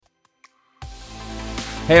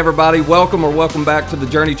Hey everybody, welcome back to the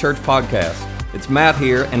Journey Church podcast. It's Matt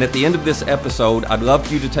here, and at the end of this episode, I'd love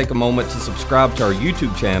for you to take a moment to subscribe to our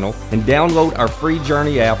YouTube channel and download our free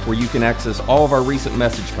Journey app where you can access all of our recent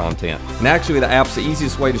message content. And actually, the app's the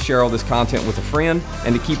easiest way to share all this content with a friend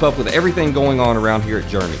and to keep up with everything going on around here at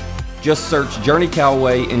Journey. Just search Journey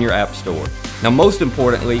Callaway in your app store. Now, most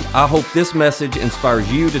importantly, I hope this message inspires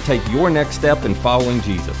you to take your next step in following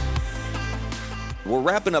Jesus. We're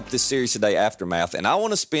wrapping up this series today, Aftermath, and I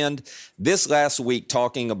want to spend this last week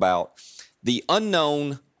talking about the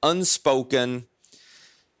unknown, unspoken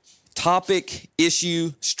topic,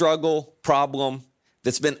 issue, struggle, problem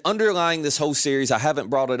that's been underlying this whole series. I haven't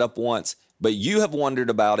brought it up once, but you have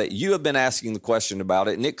wondered about it. You have been asking the question about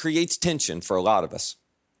it, and it creates tension for a lot of us.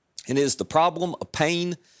 And it is the problem of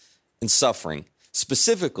pain and suffering.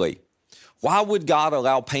 Specifically, why would God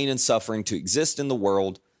allow pain and suffering to exist in the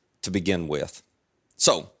world to begin with?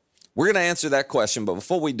 So, we're going to answer that question, but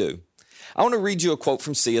before we do, I want to read you a quote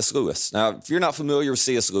from C.S. Lewis. Now, if you're not familiar with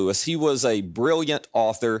C.S. Lewis, he was a brilliant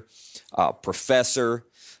author, professor,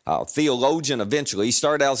 theologian eventually. He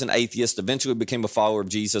started out as an atheist, eventually became a follower of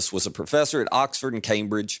Jesus, was a professor at Oxford and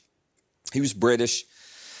Cambridge. He was British.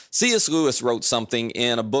 C.S. Lewis wrote something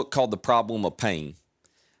in a book called The Problem of Pain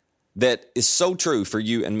that is so true for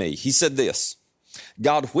you and me. He said this: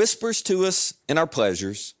 God whispers to us in our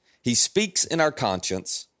pleasures, He speaks in our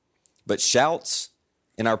conscience, but shouts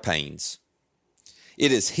in our pains.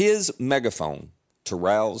 It is His megaphone to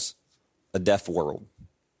rouse a deaf world.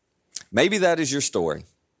 Maybe that is your story.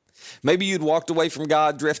 Maybe you'd walked away from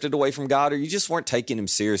God, drifted away from God, or you just weren't taking Him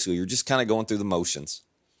seriously. You're just kind of going through the motions.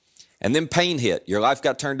 And then pain hit. Your life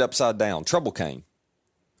got turned upside down. Trouble came.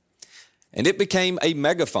 And it became a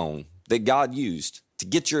megaphone that God used to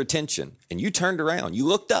get your attention. And you turned around. You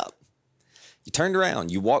looked up. You turned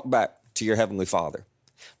around, you walked back to your Heavenly Father.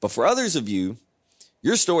 But for others of you,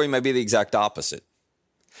 your story may be the exact opposite.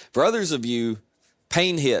 For others of you,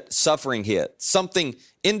 pain hit, suffering hit, something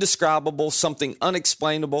indescribable, something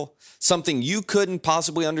unexplainable, something you couldn't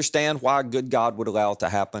possibly understand why a good God would allow it to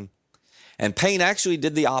happen. And pain actually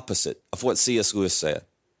did the opposite of what C.S. Lewis said.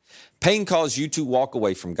 Pain caused you to walk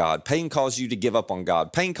away from God. Pain caused you to give up on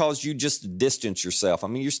God. Pain caused you just to distance yourself. I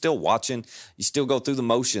mean, you're still watching. You still go through the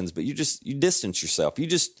motions, but you distance yourself. You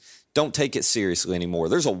just don't take it seriously anymore.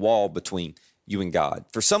 There's a wall between you and God.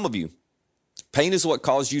 For some of you, pain is what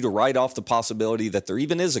caused you to write off the possibility that there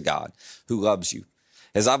even is a God who loves you.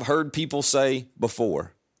 As I've heard people say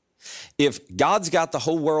before, if God's got the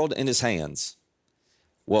whole world in His hands,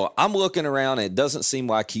 well, I'm looking around and it doesn't seem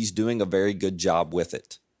like He's doing a very good job with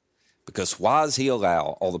it. Because why does He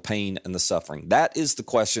allow all the pain and the suffering? That is the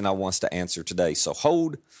question I want us to answer today. So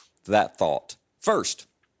hold that thought. First,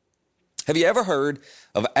 have you ever heard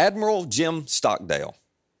of Admiral Jim Stockdale?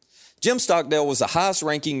 Jim Stockdale was the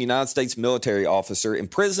highest-ranking United States military officer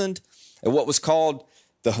imprisoned at what was called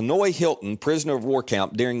the Hanoi Hilton prisoner of war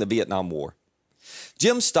camp during the Vietnam War.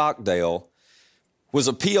 Jim Stockdale was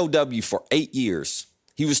a POW for 8 years.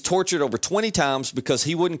 He was tortured over 20 times because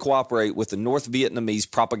he wouldn't cooperate with the North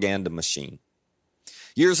Vietnamese propaganda machine.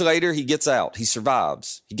 Years later, he gets out. He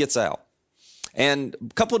survives. He gets out. And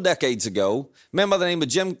a couple of decades ago, a man by the name of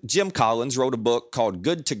Jim Collins wrote a book called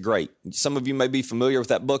Good to Great. Some of you may be familiar with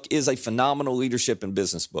that book. It is a phenomenal leadership and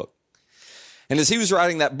business book. And as he was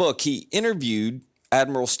writing that book, he interviewed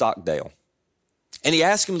Admiral Stockdale. And he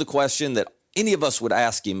asked him the question that any of us would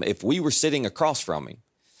ask him if we were sitting across from him.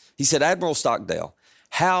 He said, Admiral Stockdale,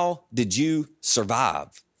 how did you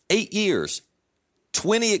survive? 8 years,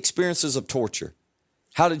 20 experiences of torture.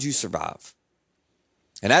 How did you survive?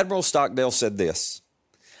 And Admiral Stockdale said this: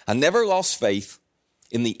 I never lost faith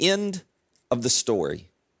in the end of the story.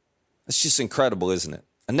 That's just incredible, isn't it?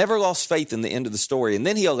 I never lost faith in the end of the story. And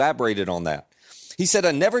then he elaborated on that. He said,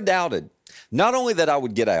 I never doubted not only that I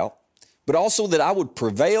would get out, but also that I would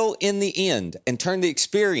prevail in the end and turn the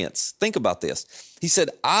experience. Think about this. He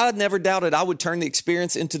said, I never doubted I would turn the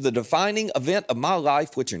experience into the defining event of my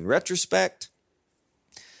life, which in retrospect,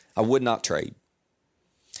 I would not trade.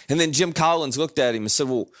 And then Jim Collins looked at him and said,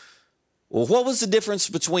 well, what was the difference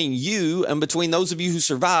between you and between those of you who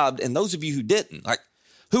survived and those of you who didn't? Like,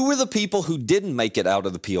 who were the people who didn't make it out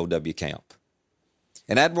of the POW camp?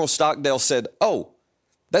 And Admiral Stockdale said, oh,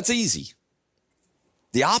 that's easy.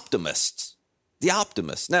 The optimists. The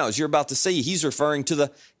optimists. Now, as you're about to see, he's referring to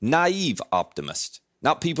the naive optimist,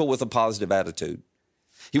 not people with a positive attitude.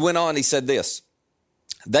 He went on, he said this: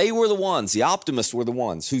 they were the ones, the optimists were the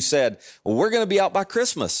ones who said, well, we're going to be out by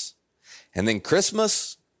Christmas. And then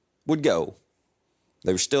Christmas would go.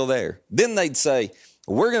 They were still there. Then they'd say,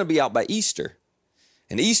 well, we're going to be out by Easter.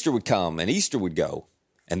 And Easter would come and Easter would go.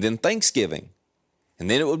 And then Thanksgiving. And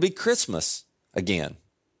then it would be Christmas again.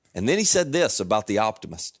 And then he said this about the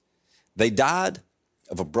optimist. They died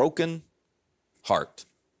of a broken heart.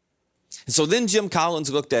 And so then Jim Collins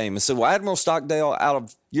looked at him and said, well, Admiral Stockdale, out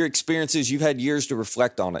of your experiences, you've had years to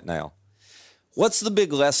reflect on it now. What's the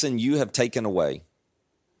big lesson you have taken away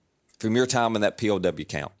from your time in that POW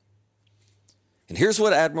camp? And here's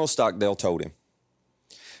what Admiral Stockdale told him.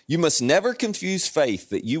 You must never confuse faith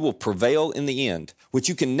that you will prevail in the end, which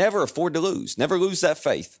you can never afford to lose. Never lose that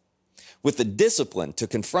faith, with the discipline to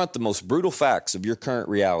confront the most brutal facts of your current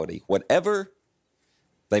reality, whatever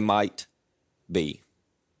they might be.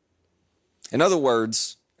 In other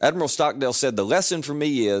words, Admiral Stockdale said, the lesson for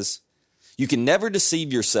me is you can never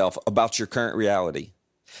deceive yourself about your current reality,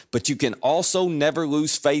 but you can also never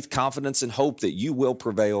lose faith, confidence, and hope that you will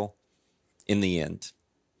prevail in the end.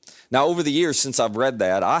 Now, over the years since I've read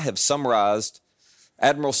that, I have summarized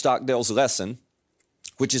Admiral Stockdale's lesson,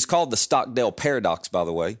 which is called the Stockdale Paradox, by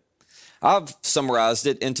the way. I've summarized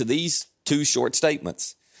it into these two short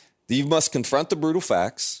statements. You must confront the brutal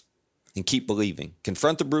facts and keep believing.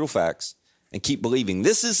 Confront the brutal facts and keep believing.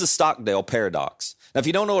 This is the Stockdale Paradox. Now, if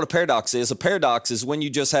you don't know what a paradox is when you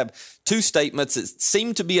just have two statements that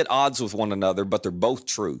seem to be at odds with one another, but they're both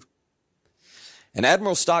true. And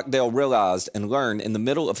Admiral Stockdale realized and learned in the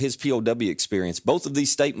middle of his POW experience, both of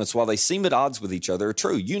these statements, while they seem at odds with each other, are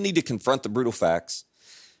true. You need to confront the brutal facts,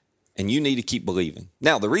 and you need to keep believing.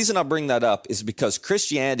 Now, the reason I bring that up is because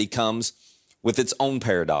Christianity comes with its own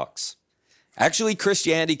paradox. Actually,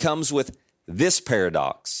 Christianity comes with this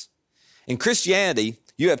paradox. In Christianity,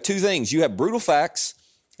 you have two things. You have brutal facts,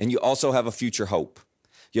 and you also have a future hope.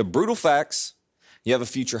 You have brutal facts, you have a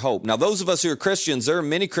future hope. Now, those of us who are Christians, there are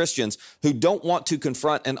many Christians who don't want to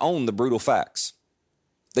confront and own the brutal facts.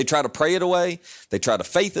 They try to pray it away. They try to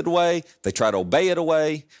faith it away. They try to obey it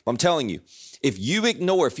away. I'm telling you, if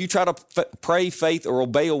you try to pray, faith, or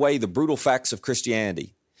obey away the brutal facts of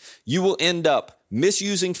Christianity, you will end up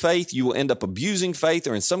misusing faith. You will end up abusing faith,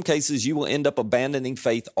 or in some cases, you will end up abandoning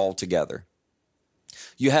faith altogether.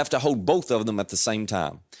 You have to hold both of them at the same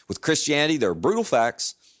time. With Christianity, there are brutal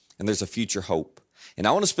facts and there's a future hope. And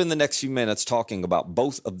I want to spend the next few minutes talking about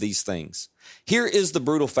both of these things. Here is the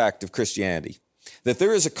brutal fact of Christianity, that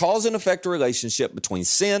there is a cause and effect relationship between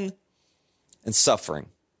sin and suffering.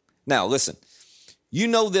 Now, listen, you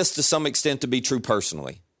know this to some extent to be true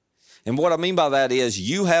personally. And what I mean by that is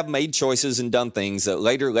you have made choices and done things that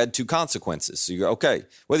later led to consequences. So you're okay,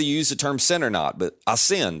 whether you use the term sin or not, but I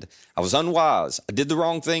sinned. I was unwise. I did the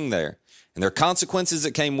wrong thing there. And there are consequences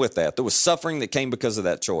that came with that. There was suffering that came because of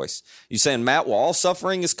that choice. You saying, Matt, well, all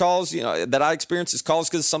suffering is caused, that I experience is caused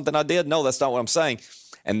because of something I did? No, that's not what I'm saying.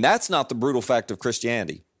 And that's not the brutal fact of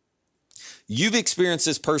Christianity. You've experienced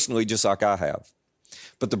this personally just like I have.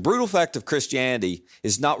 But the brutal fact of Christianity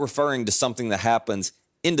is not referring to something that happens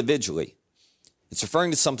individually. It's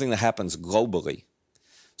referring to something that happens globally.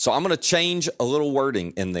 So I'm going to change a little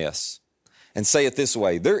wording in this and say it this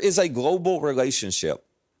way. There is a global relationship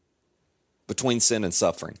between sin and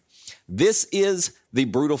suffering. This is the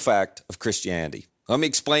brutal fact of Christianity. Let me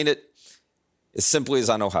explain it as simply as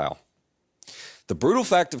I know how. The brutal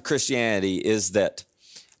fact of Christianity is that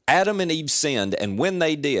Adam and Eve sinned, and when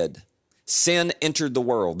they did, sin entered the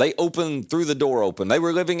world. They threw the door open. They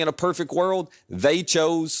were living in a perfect world. They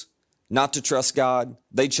chose not to trust God.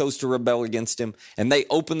 They chose to rebel against him, and they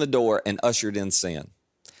opened the door and ushered in sin.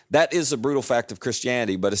 That is the brutal fact of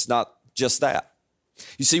Christianity, but it's not just that.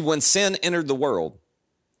 You see, when sin entered the world,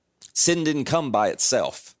 sin didn't come by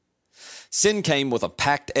itself. Sin came with a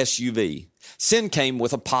packed SUV. Sin came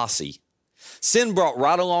with a posse. Sin brought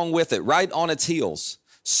right along with it, right on its heels,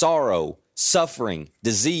 sorrow, suffering,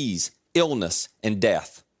 disease, illness, and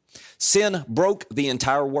death. Sin broke the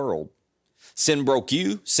entire world. Sin broke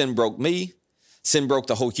you. Sin broke me. Sin broke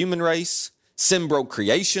the whole human race. Sin broke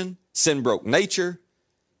creation. Sin broke nature.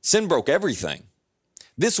 Sin broke everything.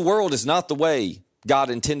 This world is not the way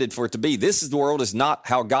God intended for it to be. The world is not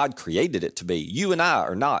how God created it to be. You and I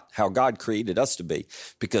are not how God created us to be,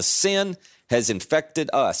 because sin has infected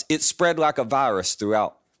us. It spread like a virus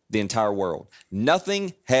throughout the entire world.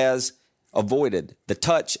 Nothing has avoided the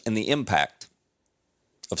touch and the impact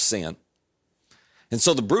of sin. And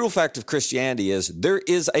so the brutal fact of Christianity is there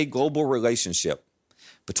is a global relationship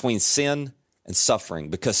between sin and suffering.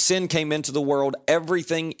 Because sin came into the world,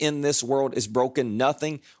 everything in this world is broken.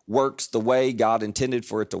 Nothing works the way God intended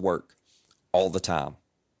for it to work all the time.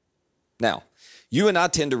 Now, you and I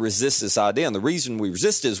tend to resist this idea, and the reason we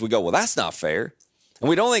resist it is we go, well, that's not fair. And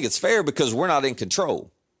we don't think it's fair because we're not in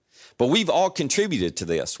control. But we've all contributed to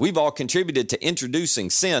this. We've all contributed to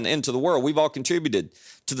introducing sin into the world. We've all contributed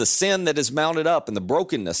to the sin that is mounted up and the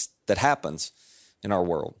brokenness that happens in our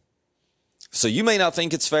world. So you may not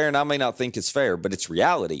think it's fair, and I may not think it's fair, but it's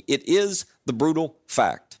reality. It is the brutal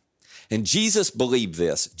fact. And Jesus believed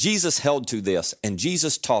this. Jesus held to this, and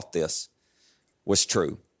Jesus taught this was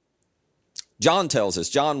true. John tells us,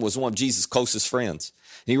 John was one of Jesus' closest friends.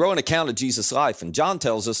 And he wrote an account of Jesus' life, and John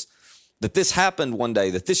tells us that this happened one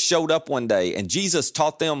day, that this showed up one day, and Jesus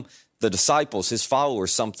taught them, the disciples, his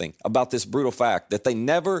followers, something about this brutal fact that they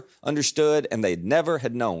never understood and they never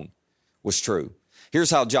had known was true. Here's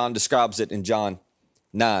how John describes it in John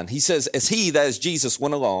 9. He says, as he, that is Jesus,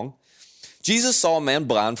 went along, Jesus saw a man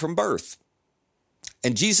blind from birth.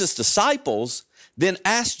 And Jesus' disciples then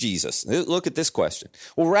asked Jesus, look at this question.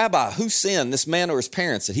 Well, Rabbi, who sinned, this man or his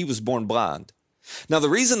parents, that he was born blind? Now, the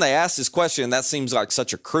reason they asked this question, that seems like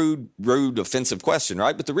such a crude, rude, offensive question,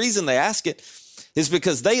 right? But the reason they ask it is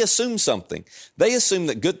because they assume something. They assume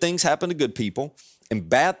that good things happen to good people and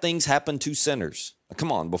bad things happen to sinners. Now,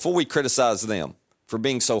 come on, before we criticize them for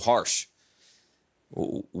being so harsh,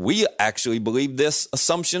 we actually believe this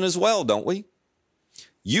assumption as well, don't we?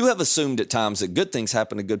 You have assumed at times that good things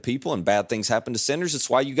happen to good people and bad things happen to sinners. It's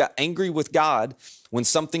why you got angry with God when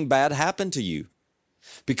something bad happened to you.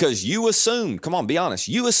 Because you assumed, come on, be honest,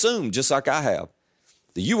 you assumed, just like I have,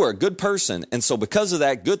 that you are a good person. And so because of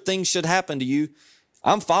that, good things should happen to you.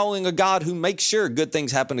 I'm following a God who makes sure good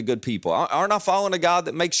things happen to good people. Aren't I following a God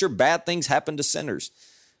that makes sure bad things happen to sinners?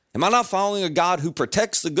 Am I not following a God who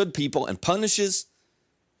protects the good people and punishes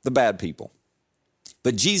the bad people?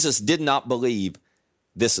 But Jesus did not believe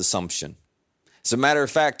this assumption. As a matter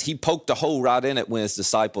of fact, he poked a hole right in it when his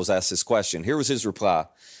disciples asked this question. Here was his reply.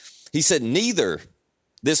 He said, neither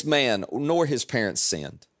this man nor his parents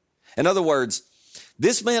sinned. In other words,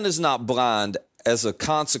 this man is not blind as a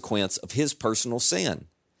consequence of his personal sin.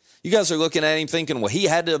 You guys are looking at him thinking, well, he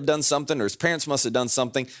had to have done something, or his parents must have done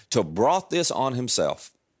something to have brought this on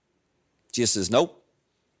himself. Jesus says, nope.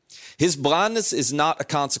 His blindness is not a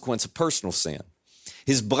consequence of personal sin.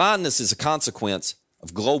 His blindness is a consequence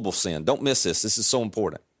of global sin. Don't miss this. This is so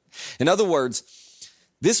important. In other words,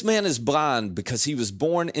 this man is blind because he was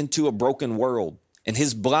born into a broken world, and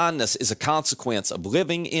his blindness is a consequence of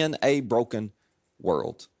living in a broken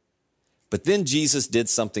world. But then Jesus did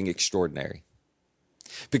something extraordinary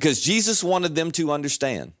because Jesus wanted them to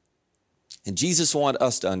understand, and Jesus wanted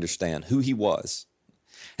us to understand who he was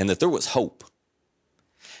and that there was hope.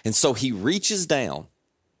 And so he reaches down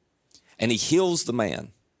and he heals the man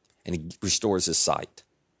and he restores his sight.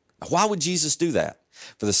 Now, why would Jesus do that?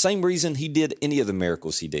 For the same reason he did any of the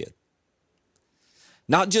miracles he did.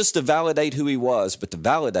 Not just to validate who he was, but to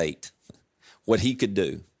validate what he could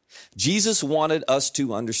do. Jesus wanted us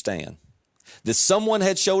to understand that someone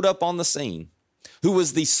had showed up on the scene who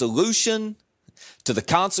was the solution to the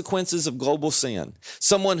consequences of global sin.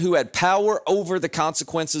 Someone who had power over the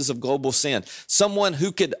consequences of global sin. Someone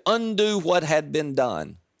who could undo what had been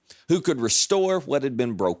done. Who could restore what had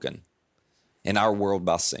been broken in our world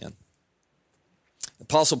by sin.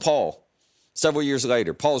 Apostle Paul, several years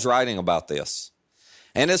later, Paul's writing about this.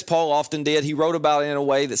 And as Paul often did, he wrote about it in a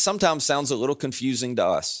way that sometimes sounds a little confusing to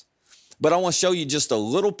us. But I want to show you just a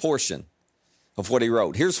little portion of what he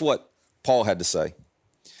wrote. Here's what Paul had to say.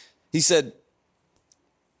 He said,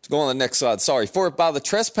 let's go on the next slide. Sorry. For by the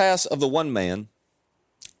trespass of the one man,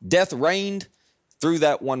 death reigned through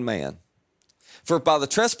that one man. For by the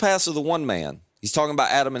trespass of the one man, he's talking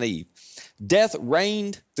about Adam and Eve, death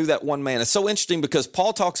reigned through that one man. It's so interesting because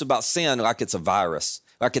Paul talks about sin like it's a virus,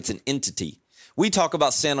 like it's an entity. We talk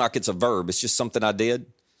about sin like it's a verb. It's just something I did.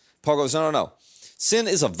 Paul goes, no. Sin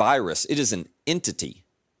is a virus. It is an entity.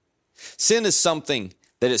 Sin is something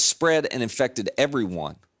that has spread and infected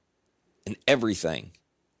everyone and everything.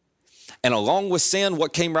 And along with sin,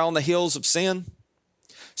 what came around the heels of sin?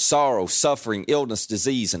 Sorrow, suffering, illness,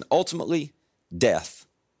 disease, and ultimately death.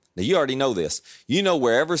 Now, you already know this. You know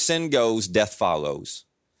wherever sin goes, death follows.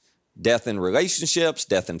 Death in relationships,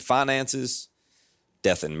 death in finances,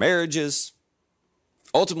 death in marriages,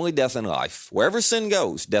 ultimately death in life. Wherever sin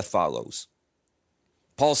goes, death follows.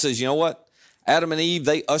 Paul says, you know what? Adam and Eve,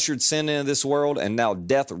 they ushered sin into this world, and now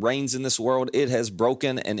death reigns in this world. It has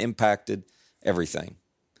broken and impacted everything.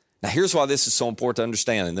 Now, here's why this is so important to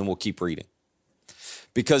understand, and then we'll keep reading.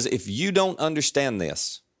 Because if you don't understand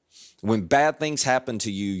this, when bad things happen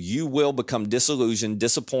to you, you will become disillusioned,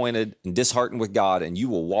 disappointed, and disheartened with God, and you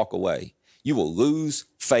will walk away. You will lose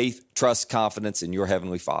faith, trust, confidence in your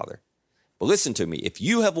Heavenly Father. But listen to me. If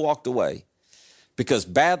you have walked away because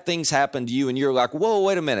bad things happen to you and you're like, whoa,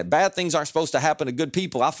 wait a minute. Bad things aren't supposed to happen to good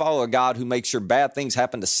people. I follow a God who makes sure bad things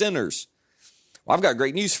happen to sinners. Well, I've got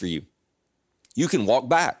great news for you. You can walk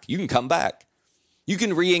back. You can come back. You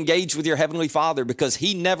can re-engage with your Heavenly Father because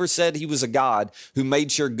He never said He was a God who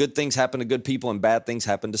made sure good things happen to good people and bad things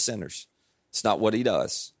happen to sinners. It's not what He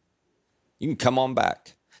does. You can come on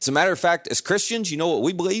back. As a matter of fact, as Christians, you know what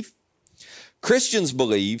we believe? Christians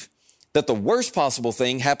believe that the worst possible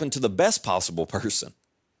thing happened to the best possible person.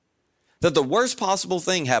 That the worst possible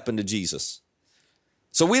thing happened to Jesus.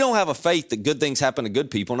 So we don't have a faith that good things happen to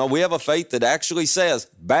good people. No, we have a faith that actually says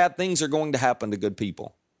bad things are going to happen to good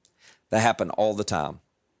people. That happen all the time.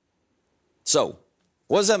 So,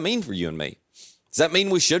 what does that mean for you and me? Does that mean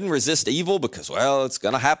we shouldn't resist evil because, well, it's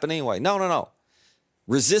going to happen anyway? No.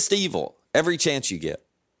 Resist evil every chance you get.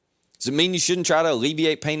 Does it mean you shouldn't try to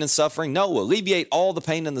alleviate pain and suffering? No, alleviate all the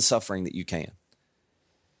pain and the suffering that you can.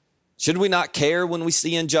 Should we not care when we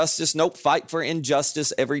see injustice? Nope, fight for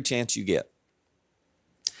injustice every chance you get.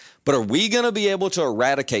 But are we going to be able to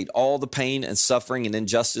eradicate all the pain and suffering and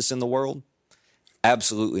injustice in the world?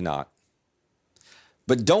 Absolutely not.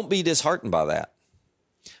 But don't be disheartened by that,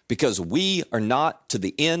 because we are not to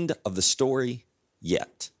the end of the story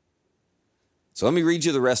yet. So let me read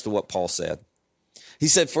you the rest of what Paul said. He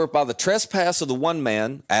said, "For by the trespass of the one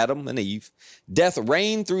man, Adam and Eve, death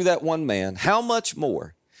reigned through that one man, how much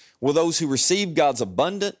more will those who receive God's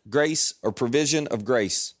abundant grace or provision of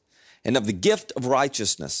grace and of the gift of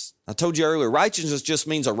righteousness?" I told you earlier, righteousness just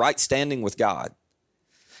means a right standing with God.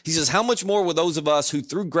 He says, how much more will those of us who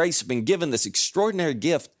through grace have been given this extraordinary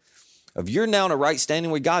gift of you're now in a right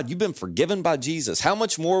standing with God, you've been forgiven by Jesus. How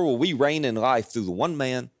much more will we reign in life through the one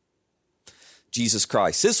man, Jesus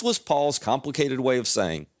Christ? This was Paul's complicated way of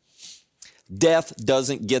saying death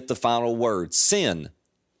doesn't get the final word. Sin,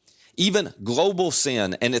 even global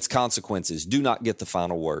sin and its consequences, do not get the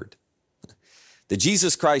final word. That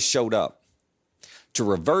Jesus Christ showed up to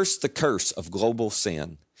reverse the curse of global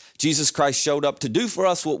sin. Jesus Christ showed up to do for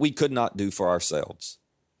us what we could not do for ourselves.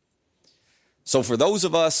 So for those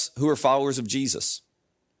of us who are followers of Jesus,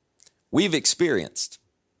 we've experienced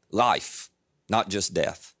life, not just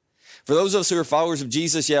death. For those of us who are followers of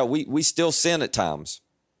Jesus, we still sin at times,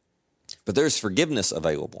 but there's forgiveness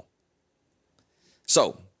available.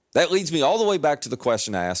 So that leads me all the way back to the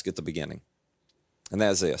question I asked at the beginning, and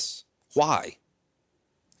that is this: why?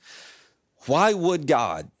 Why would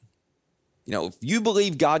God? If you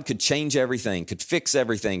believe God could change everything, could fix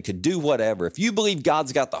everything, could do whatever, if you believe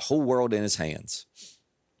God's got the whole world in His hands,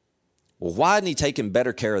 well, why isn't He taking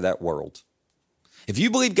better care of that world? If you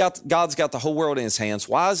believe God's got the whole world in His hands,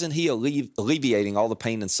 why isn't He alleviating all the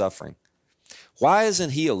pain and suffering? Why isn't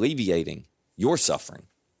He alleviating your suffering?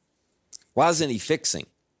 Why isn't He fixing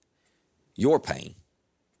your pain?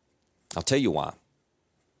 I'll tell you why.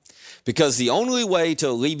 Because the only way to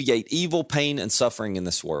alleviate evil, pain, and suffering in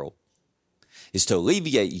this world is to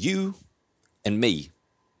alleviate you and me.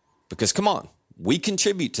 Because come on, we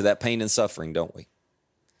contribute to that pain and suffering, don't we?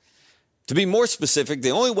 To be more specific,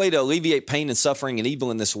 the only way to alleviate pain and suffering and evil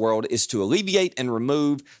in this world is to alleviate and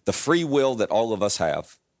remove the free will that all of us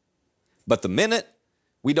have. But the minute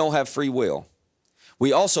we don't have free will,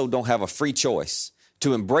 we also don't have a free choice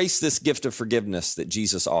to embrace this gift of forgiveness that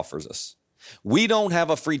Jesus offers us. We don't have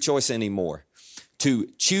a free choice anymore to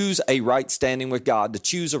choose a right standing with God, to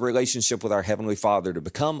choose a relationship with our Heavenly Father, to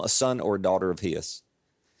become a son or a daughter of His.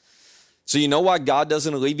 So you know why God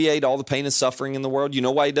doesn't alleviate all the pain and suffering in the world? You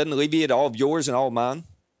know why He doesn't alleviate all of yours and all of mine?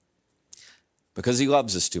 Because He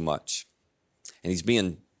loves us too much. And He's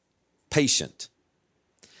being patient,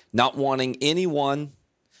 not wanting anyone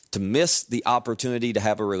to miss the opportunity to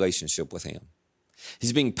have a relationship with Him.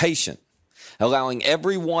 He's being patient, allowing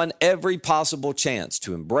everyone every possible chance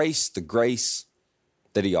to embrace the grace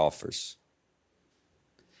that He offers.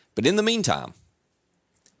 But in the meantime,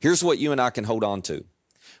 here's what you and I can hold on to.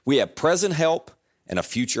 We have present help and a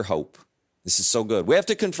future hope. This is so good. We have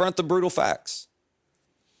to confront the brutal facts,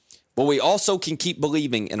 but we also can keep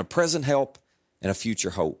believing in a present help and a future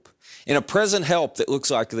hope. In a present help that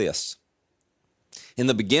looks like this: in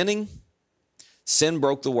the beginning, sin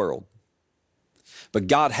broke the world, but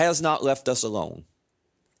God has not left us alone.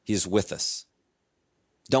 He is with us.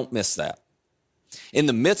 Don't miss that. In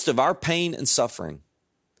the midst of our pain and suffering,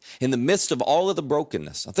 in the midst of all of the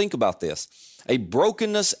brokenness, now think about this, a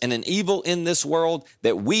brokenness and an evil in this world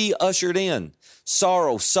that we ushered in,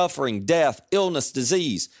 sorrow, suffering, death, illness,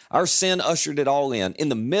 disease, our sin ushered it all in. In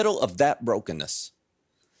the middle of that brokenness,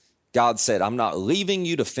 God said, I'm not leaving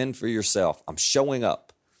you to fend for yourself. I'm showing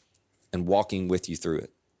up and walking with you through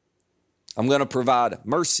it. I'm going to provide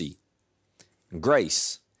mercy and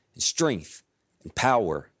grace and strength and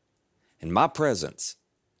power and my presence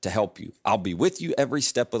to help you. I'll be with you every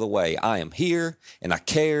step of the way. I am here and I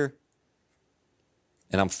care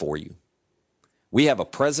and I'm for you. We have a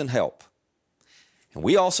present help And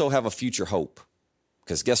we also have a future hope,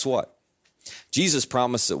 because guess what? Jesus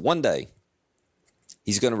promised that one day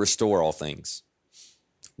he's going to restore all things.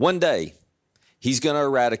 One day he's going to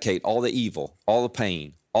eradicate all the evil, all the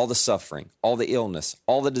pain, all the suffering, all the illness,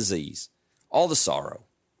 all the disease, all the sorrow,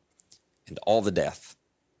 and all the death.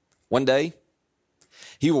 One day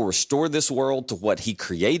he will restore this world to what he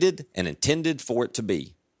created and intended for it to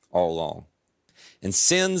be all along. And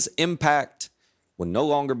sin's impact will no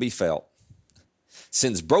longer be felt.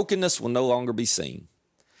 Sin's brokenness will no longer be seen.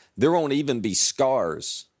 There won't even be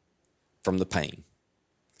scars from the pain.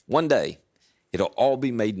 One day, it'll all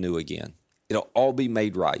be made new again. It'll all be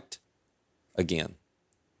made right again.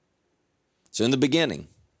 So in the beginning,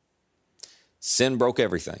 sin broke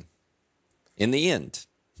everything. In the end,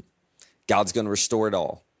 God's going to restore it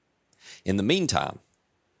all. In the meantime,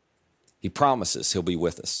 he promises he'll be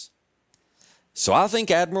with us. So I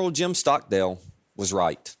think Admiral Jim Stockdale was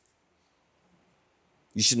right.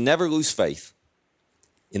 You should never lose faith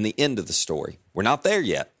in the end of the story. We're not there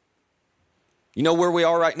yet. You know where we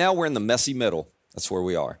are right now? We're in the messy middle. That's where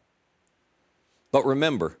we are. But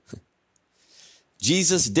remember,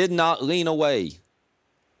 Jesus did not lean away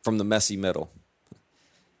from the messy middle.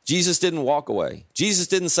 Jesus didn't walk away. Jesus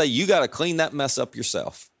didn't say, you got to clean that mess up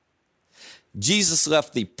yourself. Jesus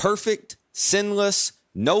left the perfect, sinless,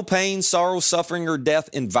 no pain, sorrow, suffering, or death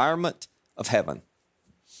environment of heaven.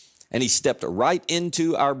 And he stepped right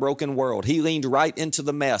into our broken world. He leaned right into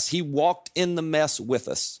the mess. He walked in the mess with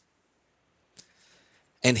us.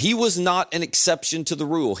 And he was not an exception to the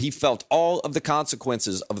rule. He felt all of the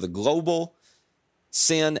consequences of the global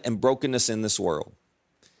sin and brokenness in this world.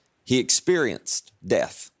 He experienced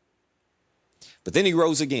death. But then he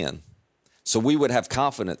rose again, so we would have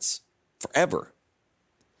confidence forever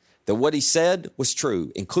that what he said was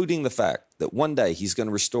true, including the fact that one day he's going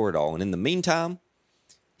to restore it all. And in the meantime,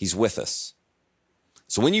 he's with us.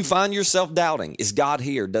 So when you find yourself doubting, is God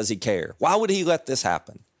here? Does he care? Why would he let this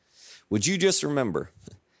happen? Would you just remember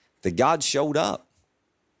that God showed up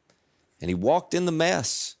and he walked in the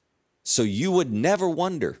mess so you would never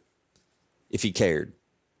wonder if he cared.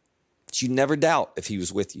 So you'd never doubt if he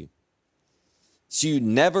was with you. So you'd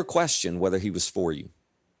never question whether he was for you.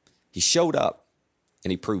 He showed up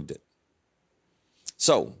and he proved it.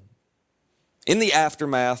 So, in the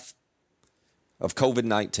aftermath of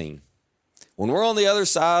COVID-19, when we're on the other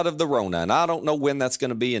side of the Rona, and I don't know when that's going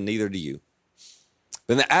to be, and neither do you,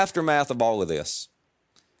 but in the aftermath of all of this,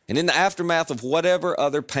 and in the aftermath of whatever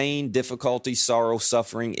other pain, difficulty, sorrow,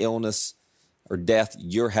 suffering, illness, or death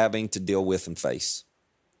you're having to deal with and face,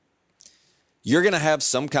 you're going to have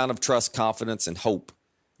some kind of trust, confidence, and hope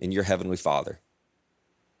in your Heavenly Father.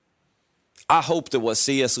 I hope that what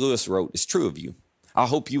C.S. Lewis wrote is true of you. I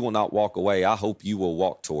hope you will not walk away. I hope you will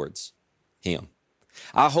walk towards him.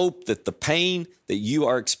 I hope that the pain that you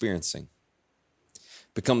are experiencing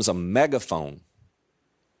becomes a megaphone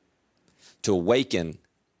to awaken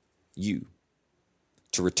you,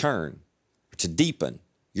 to return, to deepen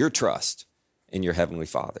your trust in your Heavenly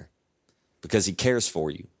Father, because he cares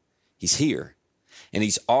for you. He's here, and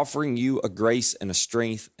he's offering you a grace and a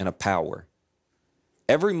strength and a power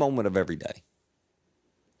every moment of every day,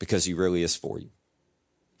 because he really is for you.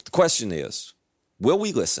 The question is, will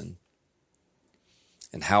we listen,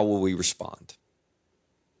 and how will we respond?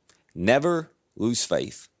 Never lose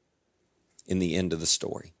faith in the end of the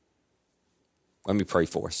story. Let me pray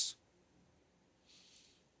for us.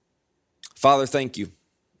 Father, thank you.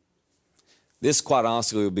 This, quite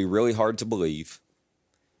honestly, would be really hard to believe,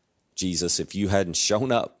 Jesus, if you hadn't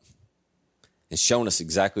shown up and shown us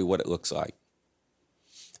exactly what it looks like.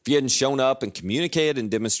 If you hadn't shown up and communicated and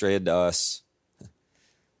demonstrated to us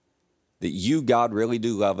that you, God, really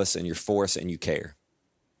do love us and you're for us and you care.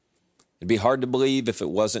 It'd be hard to believe if it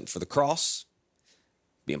wasn't for the cross.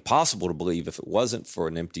 It'd be impossible to believe if it wasn't for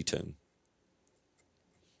an empty tomb.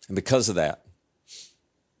 And because of that,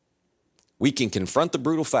 we can confront the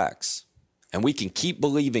brutal facts and we can keep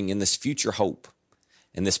believing in this future hope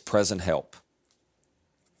and this present help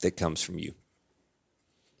that comes from you.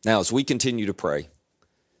 Now, as we continue to pray,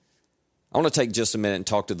 I want to take just a minute and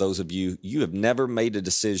talk to those of you have never made a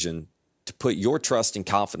decision to put your trust and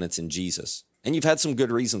confidence in Jesus. And you've had some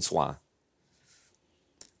good reasons why.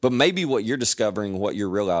 But maybe what you're discovering, what you're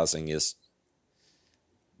realizing is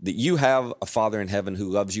that you have a Father in heaven who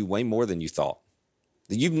loves you way more than you thought.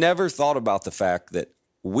 That you've never thought about the fact that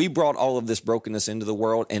we brought all of this brokenness into the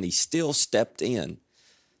world and he still stepped in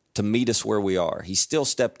to meet us where we are. He still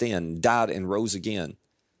stepped in, died, and rose again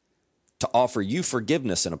to offer you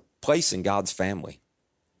forgiveness and a place in God's family.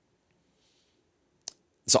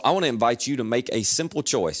 So I want to invite you to make a simple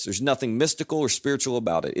choice. There's nothing mystical or spiritual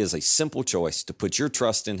about it. It is a simple choice to put your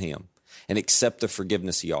trust in him and accept the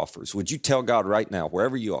forgiveness he offers. Would you tell God right now,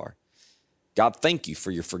 wherever you are, God, thank you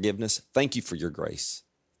for your forgiveness. Thank you for your grace.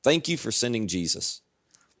 Thank you for sending Jesus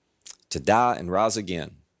to die and rise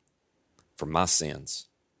again for my sins.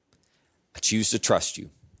 I choose to trust you,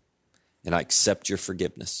 and I accept your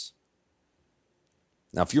forgiveness.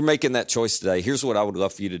 Now, if you're making that choice today, here's what I would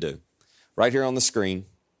love for you to do. Right here on the screen,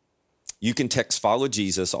 you can text Follow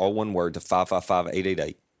Jesus, all one word, to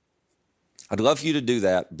 555-888. I'd love for you to do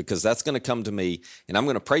that because that's going to come to me, and I'm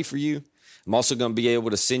going to pray for you. I'm also going to be able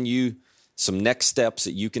to send you some next steps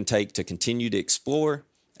that you can take to continue to explore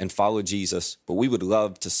and follow Jesus, but we would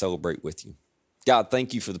love to celebrate with you. God,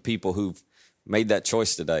 thank you for the people who've made that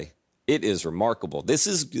choice today. It is remarkable. This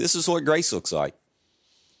is what grace looks like.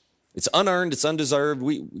 It's unearned, it's undeserved.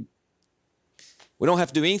 We don't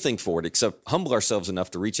have to do anything for it except humble ourselves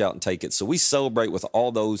enough to reach out and take it. So we celebrate with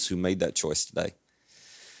all those who made that choice today.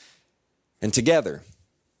 And together,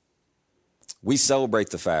 we celebrate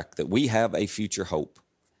the fact that we have a future hope,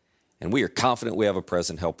 and we are confident we have a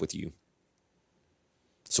present help with you.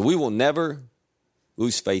 So we will never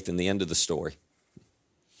lose faith in the end of the story,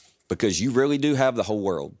 because you really do have the whole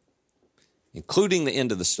world, including the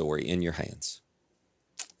end of the story, in your hands.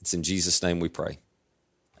 It's in Jesus' name we pray.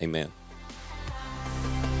 Amen.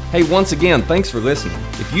 Hey, once again, thanks for listening.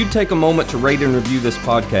 If you'd take a moment to rate and review this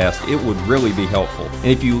podcast, it would really be helpful. And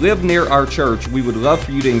if you live near our church, we would love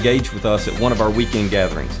for you to engage with us at one of our weekend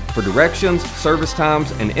gatherings. For directions, service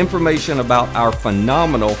times, and information about our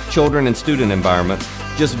phenomenal children and student environments,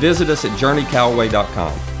 just visit us at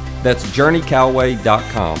journeycalway.com. That's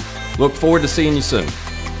journeycalway.com. Look forward to seeing you soon.